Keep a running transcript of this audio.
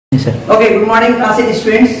Yes, sir. Okay, good morning class 8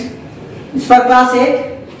 students. This for class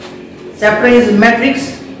 8. Chapter is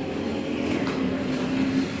matrix.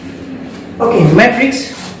 Okay,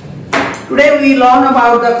 matrix. Today we learn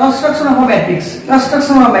about the construction of a matrix.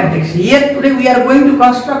 Construction of a matrix. Here today we are going to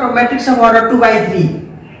construct a matrix of order 2 by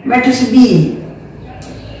 3. Matrix B.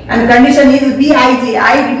 And condition is Bij.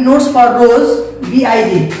 I denotes for rows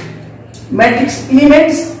Bij. Matrix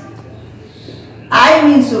elements. I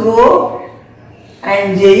means row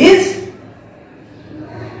and J is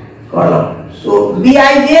column. So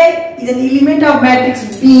Bij is an element of matrix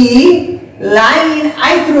B lying in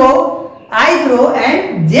ith row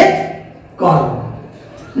and jth column.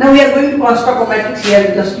 Now we are going to construct a matrix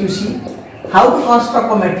here. Just you see how to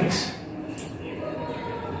construct a matrix.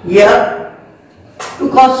 Here to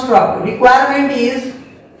construct requirement is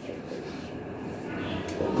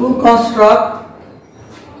to construct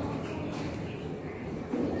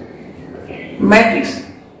matrix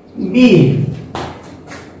B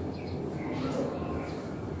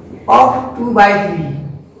of 2 by 3.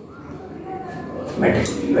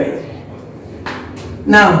 Matrix B by 3.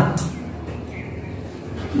 Now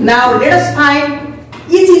let us find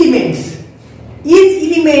each elements.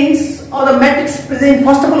 Each elements of the matrix present.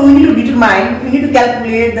 First of all, we need to determine. We need to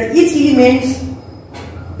calculate the each elements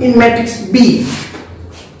in matrix B.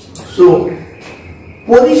 So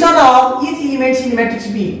position of each elements in matrix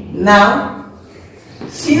B. Now,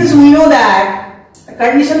 since we know that the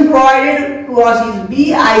condition provided to us is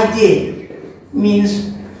Bij means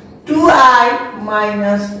 2i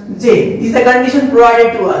minus j. This is the condition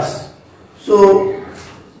provided to us. So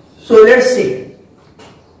let's see.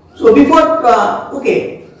 So before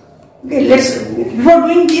before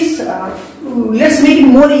doing this, let's make it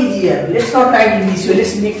more easier. Let's not write it this way.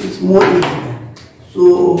 Let's make it more easier.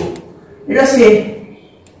 So let us say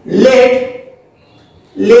let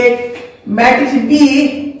matrix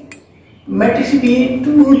B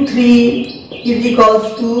 2 3 is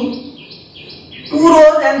equals to 2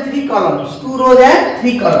 rows and 3 columns. 2 rows and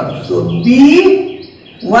 3 columns. So B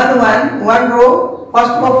 1 row,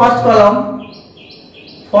 first column,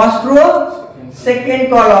 first row, second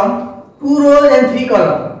column, 2 rows and 3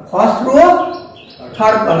 columns. First row,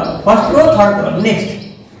 third column. First row, third column. Next,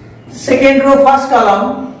 second row, first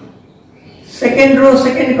column, second row,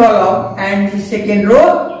 second column, and the second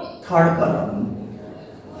row, third column.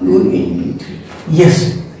 2 into 3.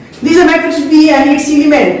 Yes. This is a matrix B and its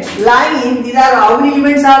element lying in. These are how many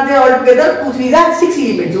elements are there altogether? 2, 3 are 6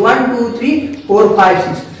 elements. 1, 2, 3, 4, 5,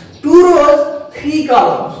 6. 2 rows, 3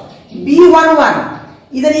 columns. B11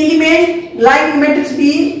 is an element lying in matrix B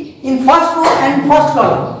in first row and first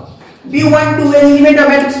column. B12 is an element of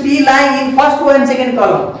matrix B lying in first row and second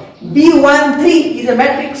column. B13 is an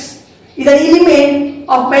element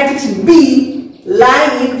of matrix B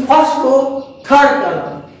lying in first row, third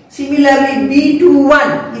column. Similarly,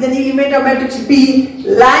 B21 is an element of matrix B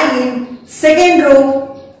lying in second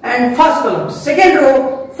row and first column. Second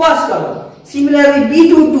row, first column. Similarly,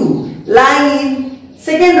 B22 lying in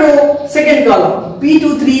second row, second column.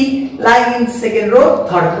 B23 lying in second row,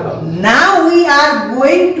 third column. Now we are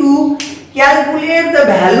going to calculate the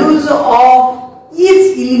values of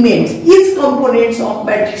each element, each components of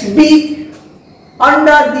matrix B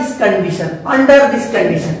under this condition.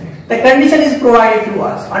 The condition is provided to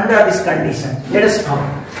us under this condition. Let us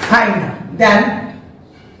find. Then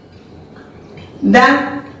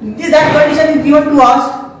that condition is given to us.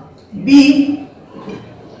 Bij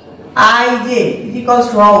is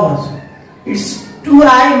equals to how much? It's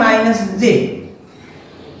 2i minus j.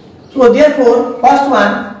 So therefore, first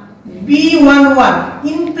one B11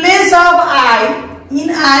 in place of I. In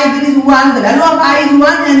I there is 1. The value of I is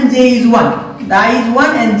 1 and j is 1. The I is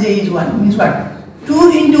 1 and j is 1. Means what?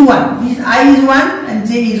 2 into 1. This I is 1 and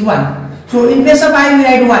j is 1. So in place of I we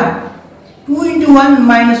write 1. 2 into 1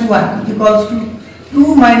 minus 1 is equals to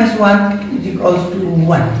 2 minus 1 is equals to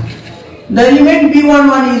 1. The element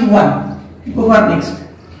B11 is 1. Go for next.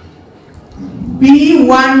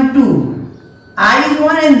 B12. I is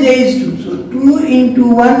 1 and j is 2. So 2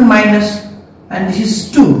 into 1 minus, and this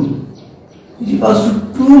is 2 is equals to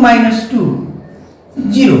 2 minus 2,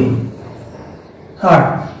 0.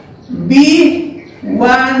 Third,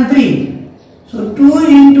 B13. So 2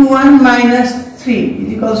 into 1 minus 3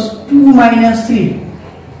 is equals to 2 minus 3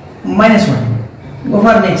 minus 1. Go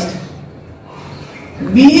for next.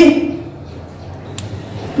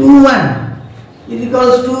 B21 is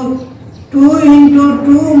equals to 2 into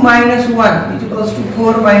 2 minus 1 is equals to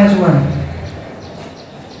 4 minus 1.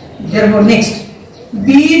 Therefore next,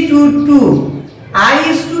 B22, I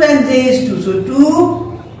is 2 and j is 2. So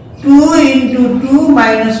 2 into 2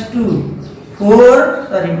 minus 2, 4,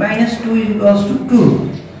 sorry, minus 2 is equals to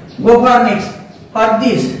 2. Go for next. For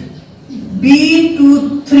this, B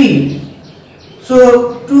to 3. So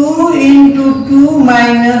 2 into 2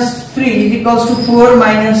 minus 3 is equals to 4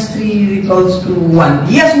 minus 3 is equals to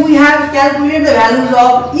 1. Yes, we have calculated the values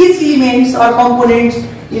of each elements or components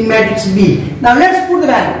in matrix B. Now let's put the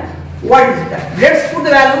value. What is that? Let's put the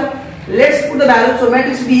value. Let's put the value. So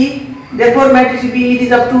matrix B, therefore matrix B, it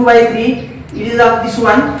is of 2 by 3. It is of this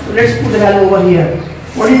one. So let's put the value over here.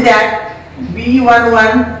 What is that?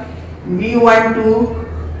 B11, B12,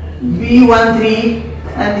 B13,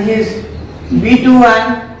 and his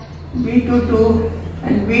B21, B22,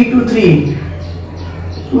 and B23.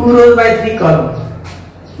 2 rows by 3 columns.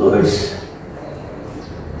 So it's,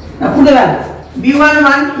 now put the value.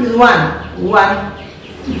 B11 is 1,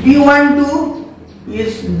 B12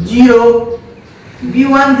 is 0,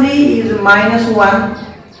 B13 is minus 1,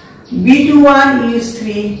 B21 is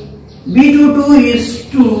 3, B22 is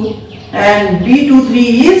 2, and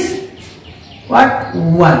B23 is what?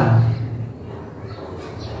 1.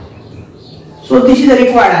 So this is the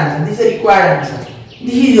required answer. This is the required answer.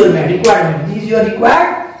 This is your requirement. This is your required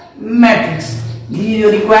matrix. This is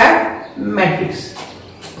your required matrix.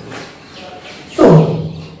 So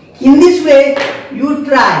in this way you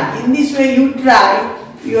try. In this way you try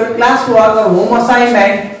your classwork or home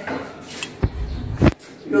assignment.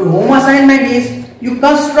 Your home assignment is you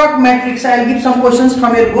construct matrix. I will give some questions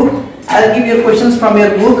from your book. I will give you questions from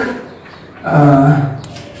your book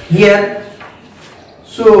here.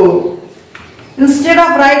 So instead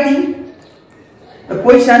of writing the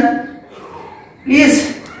question,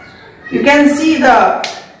 please you can see the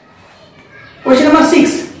question number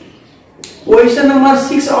 6. Question number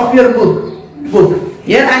 6 of your book.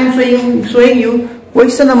 Here I am showing you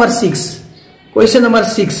question number 6. Question number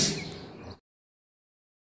 6.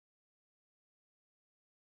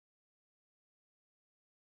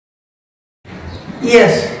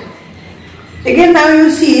 Yes. Again now you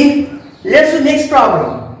see, let's do next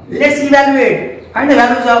problem. Let's evaluate. Find the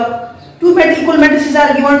values of two equal matrices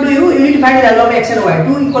are given to you. You need to find the value of x and y.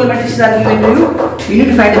 Two equal matrices are given to you. You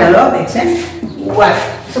need to find the value of x and y.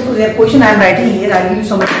 Suppose the question I am writing here, I will give you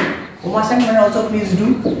some home assignment also. Please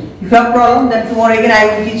do. If you have problem, then tomorrow again I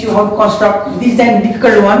will teach you how to construct this then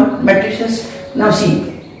difficult one matrices. Now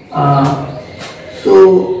see.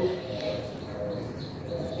 So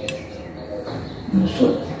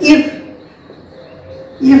if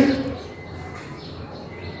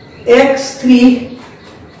x3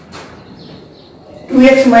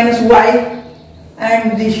 2x minus y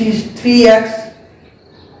and this is 3x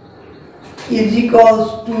is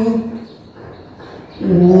equals to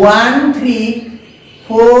 1, 3,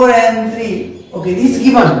 4 and 3. Okay, this is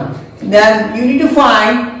given. Then you need to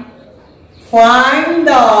find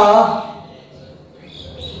the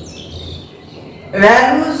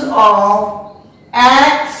values of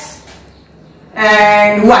x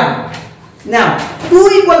and y. Now, two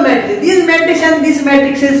equal matrices. This matrix and this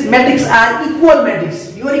matrix are equal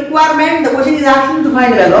matrices. Your requirement, the question is asking to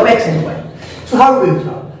find the value of x and y. So how do we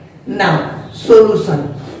solve? Now,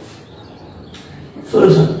 solution.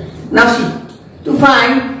 Now see, to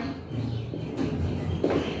find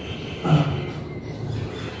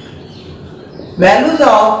values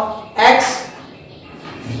of x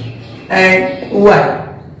and y.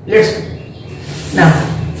 Let's go.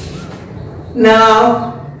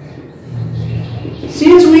 Now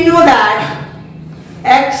since we know that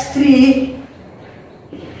x3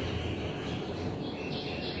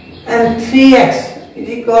 and 3x is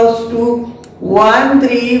equals to 1,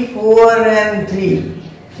 3, 4 and 3.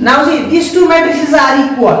 Now see, these two matrices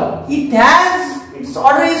are equal. Its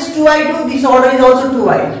order is 2×2, this order is also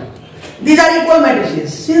 2×2. These are equal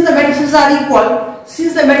matrices. Since the matrices are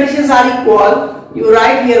equal, you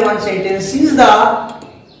write here one sentence. Since the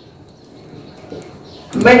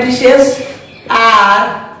matrices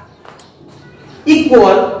are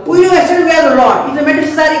equal, we know yesterday we have a law. If the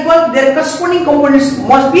matrices are equal, their corresponding components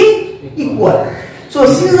must be equal. So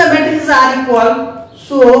since the matrices are equal,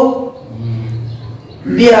 so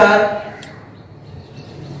their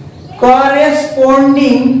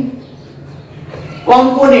corresponding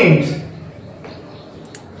components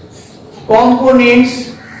must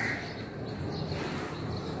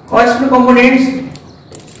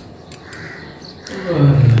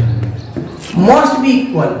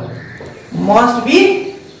be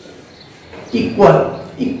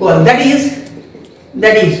equal. That is.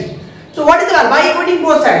 So what is the by equating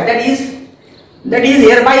both sides? That is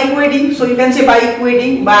here by equating. So you can say by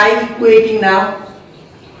equating now.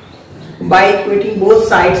 By equating both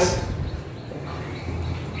sides,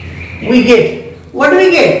 we get, what do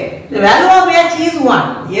we get? The value of x is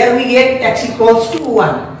 1. Here we get x equals to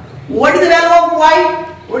 1. What is the value of y?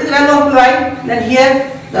 What is the 1. Then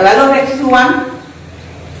here the value of x is 1.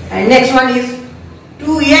 And next one is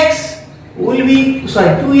 2x will be,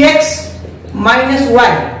 2x minus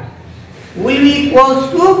y will be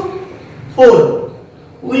equals to 4.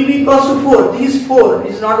 Will be equals to 4. This is 4.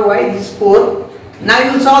 This is not y. This is 4. Now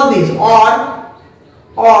you will solve this. Or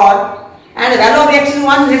and the value of x is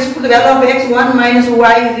 1. Let's put the value of x 1 minus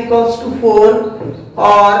y is equals to 4.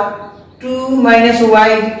 Or 2 minus y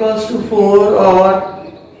is equals to 4. Or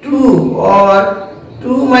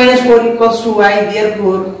 2 minus 4 equals to y.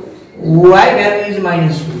 Therefore y value is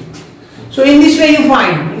minus 2. So in this way you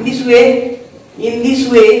find. In this way.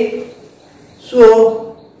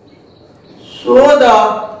 So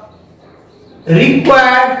the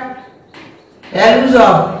required values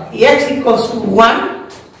of x equals to 1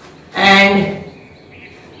 and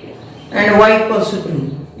y equals to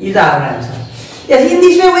 2 is our answer. Yes, in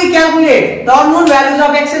this way we calculate the unknown values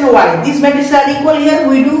of x and y. These matrices are equal here.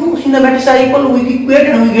 We do, in the matrices are equal, we equate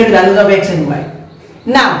and we get values of x and y.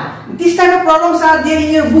 Now, this type of problems are there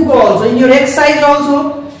in your book also, in your exercise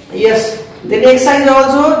also. Yes, then exercise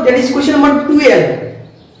also, that is question number 12.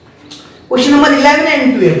 Question number 11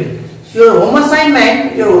 and 12. So your home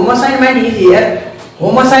assignment is here.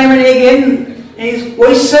 Home assignment again is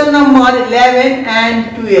question number 11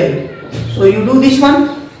 and 12. So you do this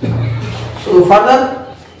one. So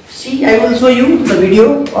further, see, I will show you the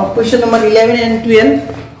video of question number 11 and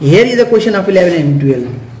 12. Here is the question of 11 and 12.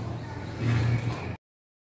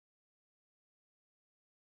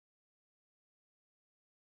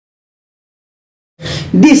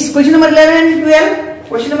 This question number 11 and 12.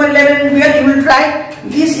 Question number 11 and 12. You will try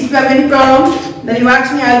this. If you have any problem, then you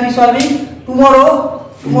ask me. I will be solving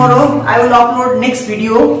tomorrow. I will upload next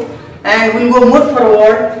video and we will go more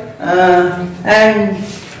forward. And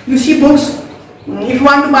you see books. If you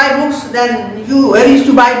want to buy books, then where is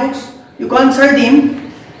to buy books? You consult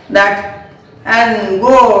him that and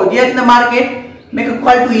go there in the market. Make a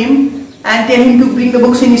call to him and tell him to bring the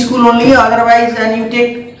books in school only. Otherwise, then you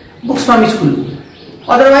take books from school.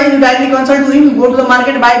 Otherwise, you directly consult to him, you go to the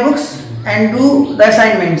market, buy books and do the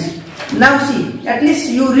assignments. Now see, at least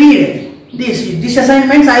you read these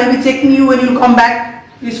assignments. I will be checking you when you will come back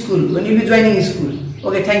to school, when you will be joining school.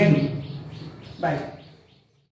 Okay, thank you. Bye.